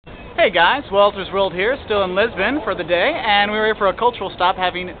Hey guys, Wolters World here, still in Lisbon for the day, and we were here for a cultural stop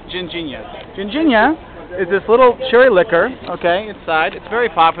having Ginjinha. Ginjinha is this little cherry liquor, okay, inside. It's very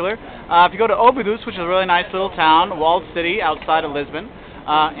popular. If you go to Obidus, which is a really nice little town, walled city outside of Lisbon,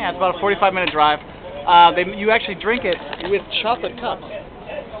 yeah, it's about a 45-minute drive. You actually drink it with chocolate cups.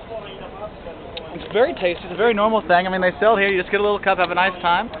 It's very tasty. It's a very normal thing. I mean, they sell it here. You just get a little cup, have a nice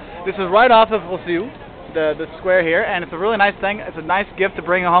time. This is right off of Rossio, the square here, and it's a really nice thing. It's a nice gift to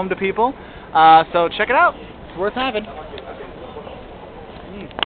bring home to people. So check it out. It's worth having.